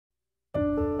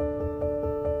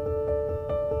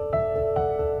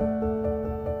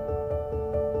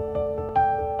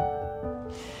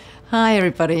Hi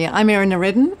everybody, I'm Erina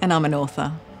Reddan and I'm an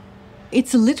author.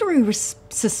 It's a literary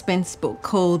suspense book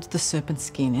called The Serpent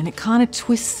Skin, and it kind of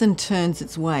twists and turns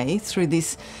its way through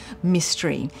this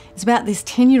mystery. It's about this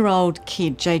 10-year-old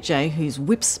kid, JJ, who's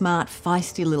whip-smart,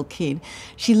 feisty little kid.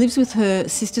 She lives with her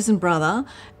sisters and brother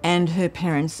and her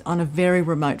parents on a very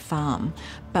remote farm.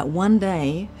 But one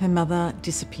day her mother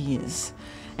disappears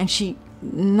and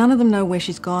none of them know where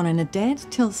she's gone, and her dad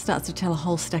starts to tell a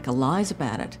whole stack of lies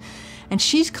about it. And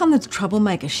she's kind of the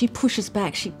troublemaker. She pushes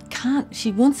back. She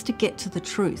wants to get to the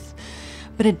truth.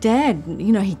 But her dad,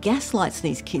 he gaslights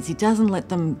these kids. He doesn't let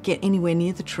them get anywhere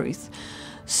near the truth.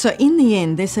 So in the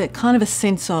end, there's a kind of a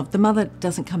sense of the mother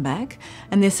doesn't come back,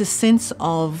 and there's a sense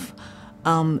of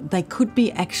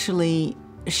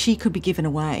she could be given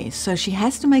away. So she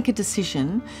has to make a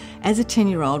decision as a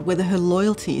 10-year-old whether her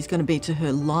loyalty is going to be to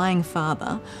her lying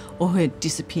father or her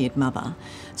disappeared mother.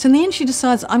 So in the end she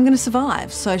decides, I'm going to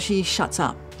survive, so she shuts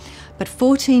up. But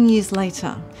 14 years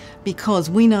later, because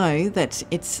we know that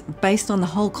it's based on the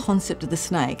whole concept of the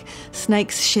snake,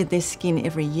 snakes shed their skin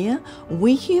every year.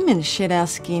 We humans shed our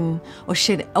skin, or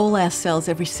shed all our cells,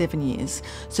 every 7 years.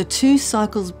 So 2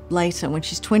 cycles later, when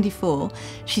she's 24,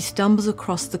 she stumbles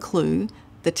across the clue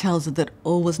that tells her that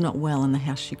all was not well in the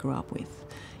house she grew up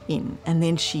in. And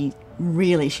then she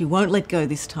won't let go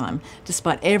this time,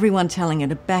 despite everyone telling her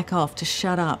to back off, to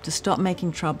shut up, to stop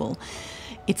making trouble.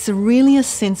 It's really a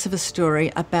sense of a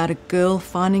story about a girl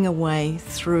finding a way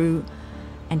through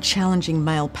and challenging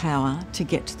male power to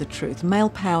get to the truth. Male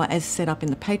power as set up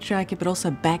in the patriarchy, but also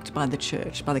backed by the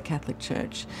church, by the Catholic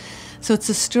Church. So it's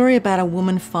a story about a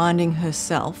woman finding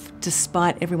herself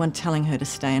despite everyone telling her to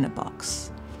stay in a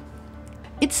box.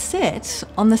 It's set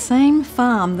on the same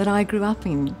farm that I grew up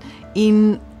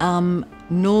in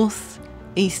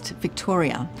north-east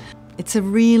Victoria. It's a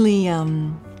really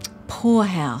poor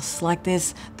house. Like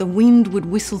the wind would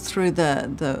whistle through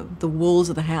the walls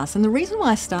of the house. And the reason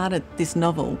why I started this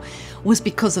novel was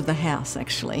because of the house,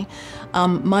 actually.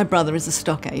 My brother is a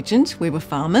stock agent. We were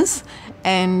farmers,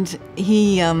 and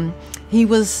he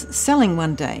was selling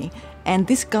one day. And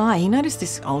this guy, he noticed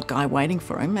this old guy waiting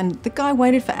for him, and the guy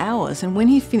waited for hours. And when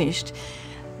he finished,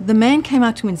 the man came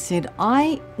up to him and said,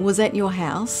 I was at your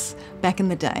house back in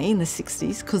the day, in the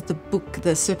 60s, because the book,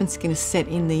 The Serpent Skin, is set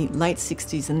in the late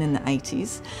 60s and then the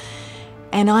 80s.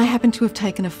 And I happened to have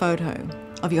taken a photo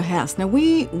of your house. Now,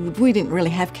 we didn't really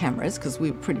have cameras because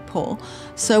we were pretty poor.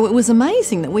 So it was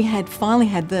amazing that we had finally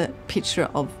had the picture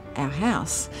of our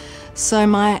house. So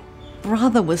my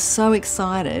brother was so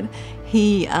excited.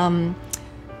 He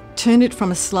turned it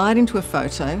from a slide into a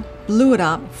photo, blew it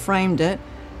up, framed it,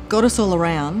 got us all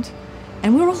around,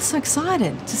 and we were all so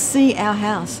excited to see our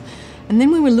house. And then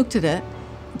when we looked at it,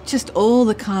 just all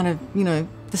the kind of,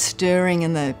 the stirring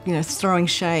and the, throwing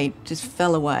shade just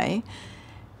fell away.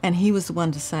 And he was the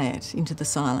one to say it into the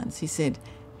silence. He said,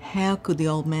 how could the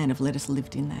old man have let us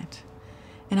lived in that?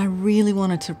 And I really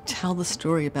wanted to tell the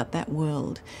story about that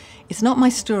world. It's not my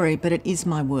story, but it is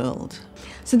my world.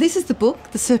 So this is the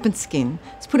book, The Serpent Skin.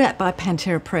 It's put out by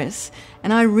Pantera Press,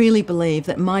 and I really believe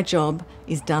that my job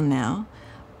is done now,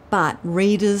 but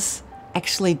readers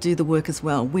actually do the work as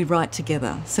well. We write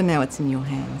together, so now it's in your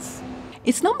hands.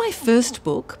 It's not my first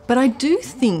book, but I do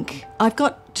think I've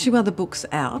got 2 other books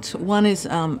out. One is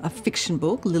a fiction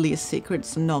book, Lily's Secret,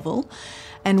 it's a novel,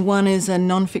 and one is a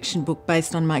non-fiction book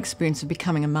based on my experience of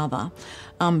becoming a mother.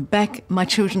 My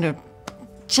children are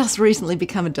just recently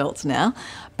become adults now,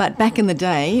 but back in the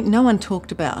day, no one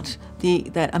talked about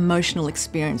that emotional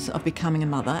experience of becoming a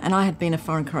mother, and I had been a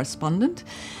foreign correspondent.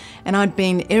 And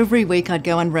every week I'd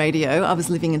go on radio. I was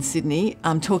living in Sydney,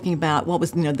 talking about what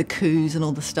was, the coups and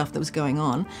all the stuff that was going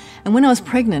on. And when I was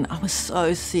pregnant, I was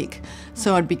so sick.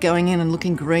 So I'd be going in and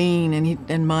looking green,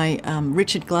 and my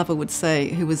Richard Glover would say,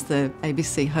 who was the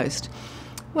ABC host,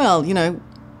 well,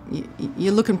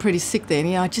 you're looking pretty sick there.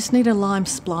 Yeah, I just need a lime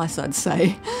splice, I'd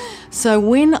say. So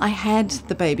when I had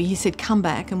the baby, he said, come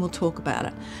back and we'll talk about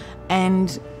it.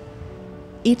 And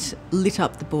it lit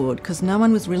up the board because no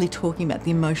one was really talking about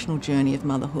the emotional journey of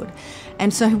motherhood.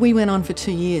 And so we went on for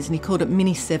 2 years, and he called it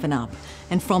Mini 7-Up.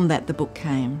 And from that, the book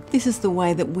came. This is the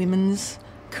way that women's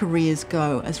careers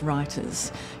go as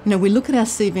writers. We look at our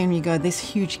CV and you go, there's a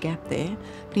huge gap there.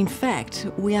 But in fact,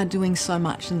 we are doing so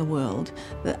much in the world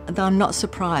that I'm not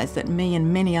surprised that me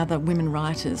and many other women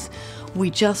writers, we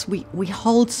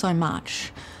hold so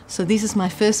much. So this is my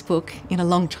first book in a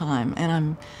long time,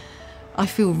 and I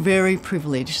feel very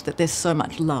privileged that there's so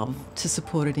much love to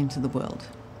support it into the world.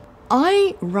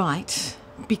 I write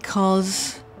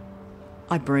because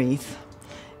I breathe.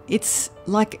 It's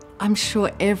like, I'm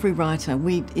sure every writer,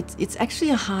 it's actually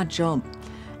a hard job.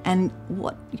 And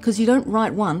because you don't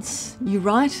write once, you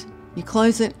write, you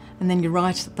close it, and then you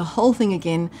write the whole thing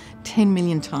again 10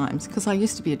 million times, because I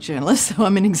used to be a journalist, so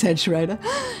I'm an exaggerator.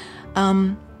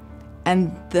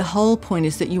 And the whole point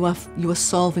is that you are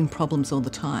solving problems all the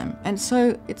time. And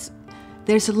so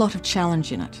there's a lot of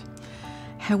challenge in it.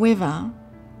 However,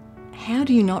 how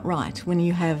do you not write when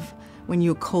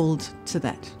you're called to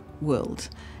that world?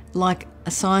 Like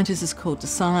a scientist is called to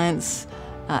science,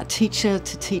 a teacher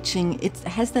to teaching. It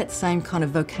has that same kind of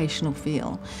vocational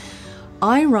feel.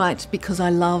 I write because I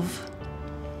love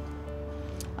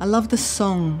the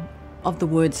song of the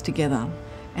words together,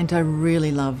 and I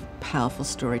really love powerful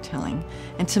storytelling.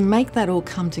 And to make that all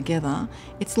come together,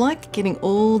 it's like getting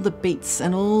all the beats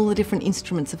and all the different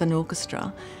instruments of an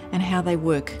orchestra and how they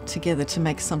work together to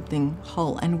make something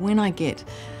whole. And when I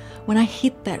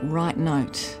hit that right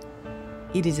note,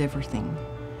 it is everything.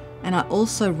 And I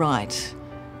also write,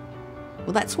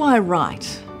 well, that's why I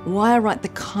write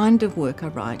the kind of work I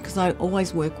write, because I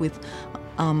always work with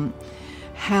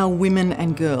how women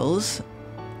and girls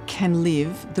can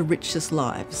live the richest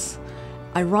lives.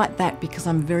 I write that because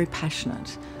I'm very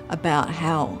passionate about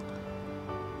how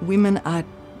women are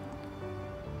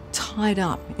tied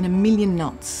up in a million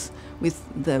knots with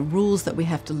the rules that we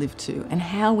have to live to, and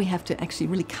how we have to actually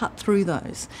really cut through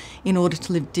those in order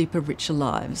to live deeper, richer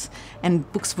lives.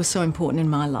 And books were so important in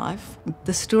my life.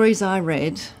 The stories I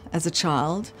read as a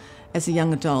child, as a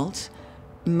young adult,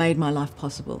 made my life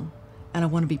possible. And I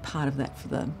want to be part of that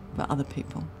for other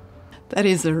people. That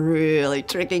is a really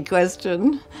tricky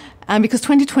question. Because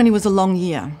 2020 was a long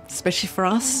year, especially for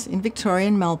us in Victoria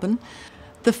and Melbourne.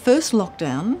 The first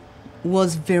lockdown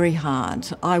was very hard.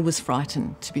 I was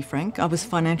frightened, to be frank. I was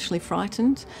financially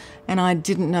frightened, and I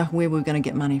didn't know where we were going to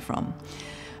get money from.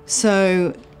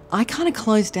 So I kind of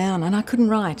closed down and I couldn't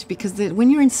write, because when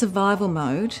you're in survival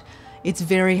mode, it's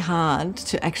very hard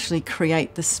to actually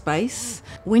create the space.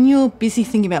 When you're busy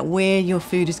thinking about where your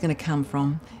food is going to come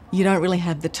from, you don't really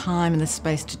have the time and the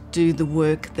space to do the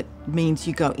work that means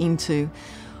you go into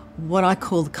what I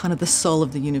call kind of the soul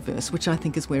of the universe, which I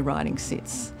think is where writing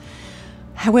sits.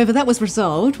 However, that was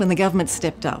resolved when the government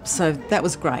stepped up, so that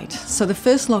was great. So the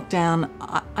first lockdown,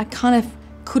 I kind of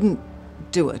couldn't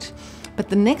do it. But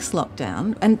the next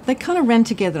lockdown, and they kind of ran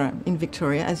together in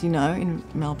Victoria, as you know, in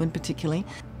Melbourne particularly,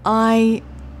 I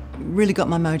really got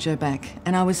my mojo back,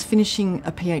 and I was finishing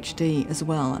a PhD as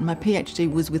well, and my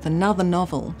PhD was with another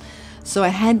novel. So I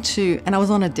had to, and I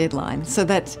was on a deadline, so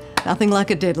that's nothing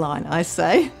like a deadline, I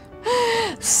say.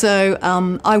 So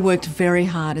I worked very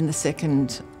hard in the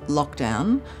second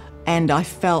lockdown, and I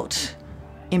felt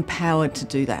empowered to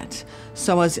do that.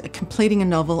 So I was completing a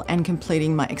novel and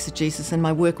completing my exegesis, and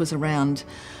my work was around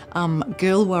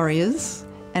girl warriors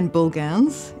and ball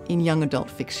gowns in young adult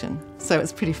fiction. So it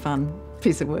was a pretty fun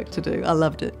piece of work to do. I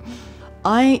loved it.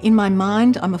 In my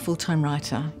mind, I'm a full-time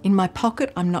writer. In my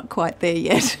pocket, I'm not quite there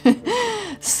yet.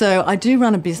 So I do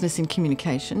run a business in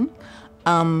communication.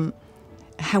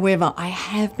 However, I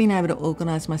have been able to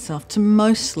organise myself to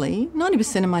mostly,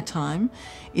 90% of my time,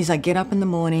 is I get up in the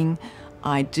morning,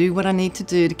 I do what I need to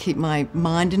do to keep my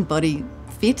mind and body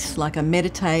fit, like I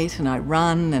meditate and I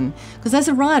run, and because as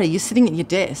a writer, you're sitting at your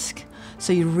desk,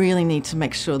 so you really need to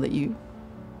make sure that you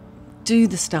do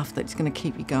the stuff that's going to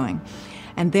keep you going.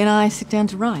 And then I sit down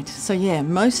to write. So yeah,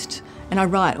 and I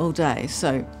write all day,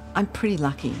 so I'm pretty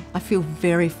lucky. I feel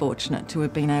very fortunate to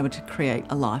have been able to create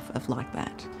a life like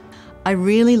that. I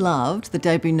really loved the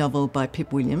debut novel by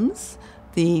Pip Williams,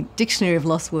 The Dictionary of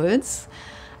Lost Words,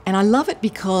 and I love it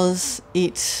because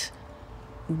it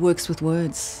works with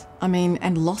words.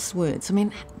 And lost words.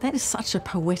 That is such a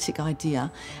poetic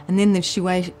idea. And then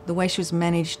the way she was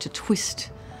managed to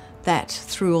twist that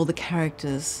through all the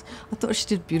characters. I thought she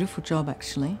did a beautiful job,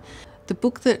 actually. The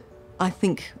book that I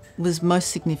think was most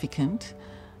significant,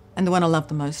 and the one I loved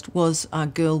the most, was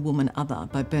Girl, Woman, Other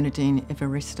by Bernardine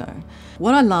Evaristo.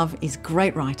 What I love is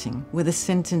great writing, where the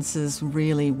sentences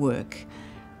really work,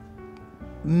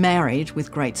 married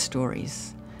with great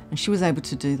stories. And she was able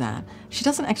to do that. She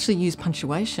doesn't actually use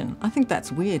punctuation. I think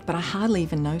that's weird, but I hardly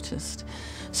even noticed.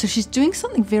 So she's doing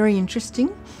something very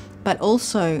interesting, but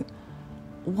also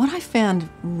what I found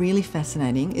really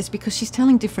fascinating is because she's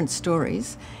telling different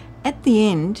stories, at the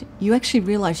end, you actually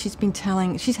realise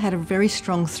she's had a very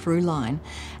strong through line,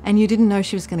 and you didn't know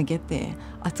she was going to get there.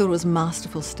 I thought it was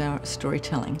masterful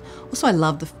storytelling. Also, I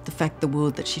love the fact, the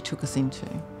world that she took us into.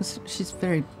 She's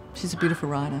a beautiful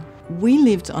writer. We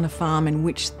lived on a farm in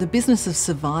which the business of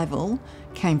survival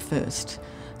came first.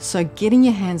 So getting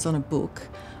your hands on a book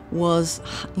was,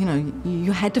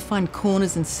 you had to find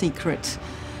corners and secret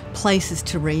places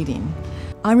to read in.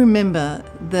 I remember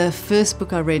the first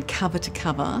book I read cover to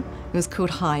cover. It was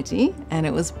called Heidi, and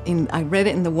I read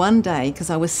it in the one day because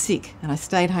I was sick and I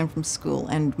stayed home from school,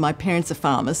 and my parents are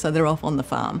farmers, so they're off on the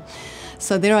farm.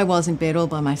 So there I was in bed all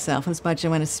by myself, and it's by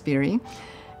Joanna Spyri.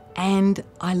 And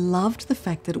I loved the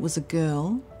fact that it was a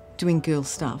girl doing girl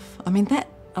stuff. I mean,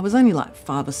 I was only like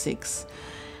 5 or 6.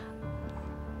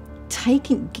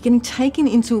 Getting taken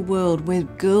into a world where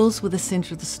girls were the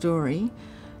centre of the story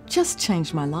just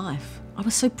changed my life. I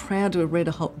was so proud to have read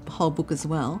a whole book as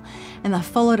well. And I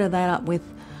followed that up with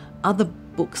other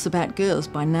books about girls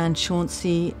by Nan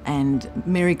Chauncey and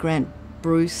Mary Grant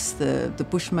Bruce, the Little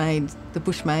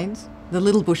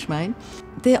Bushmaid.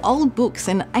 They're old books,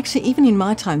 and actually even in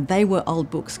my time they were old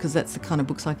books because that's the kind of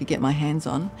books I could get my hands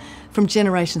on from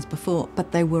generations before,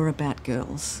 but they were about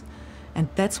girls. And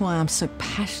that's why I'm so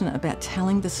passionate about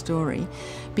telling the story,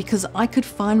 because I could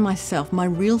find myself, my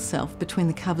real self, between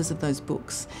the covers of those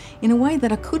books in a way that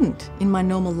I couldn't in my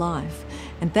normal life.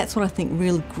 And that's what I think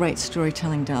real great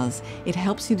storytelling does. It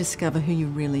helps you discover who you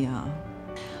really are.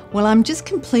 Well, I'm just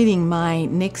completing my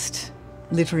next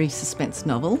literary suspense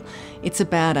novel. It's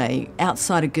about a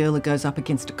outsider girl who goes up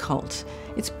against a cult.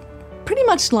 It's pretty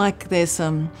much like there's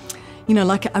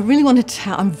I really want to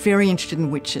tell, I'm very interested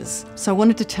in witches, so I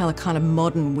wanted to tell a kind of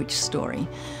modern witch story,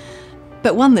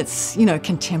 but one that's,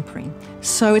 contemporary.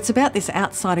 So it's about this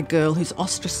outsider girl who's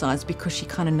ostracised because she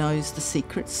kind of knows the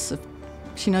secrets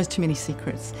she knows too many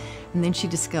secrets, and then she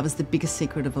discovers the biggest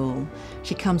secret of all.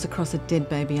 She comes across a dead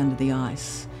baby under the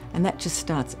ice, and that just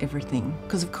starts everything,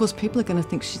 because of course people are going to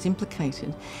think she's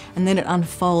implicated, and then it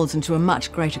unfolds into a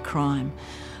much greater crime.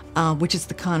 Which is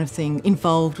the kind of thing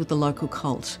involved with the local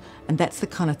cult. And that's the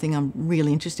kind of thing I'm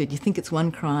really interested in. You think it's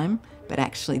one crime, but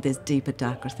actually there's deeper,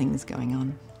 darker things going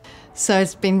on. So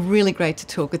it's been really great to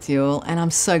talk with you all, and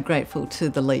I'm so grateful to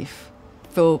The Leaf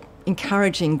for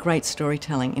encouraging great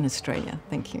storytelling in Australia.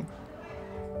 Thank you.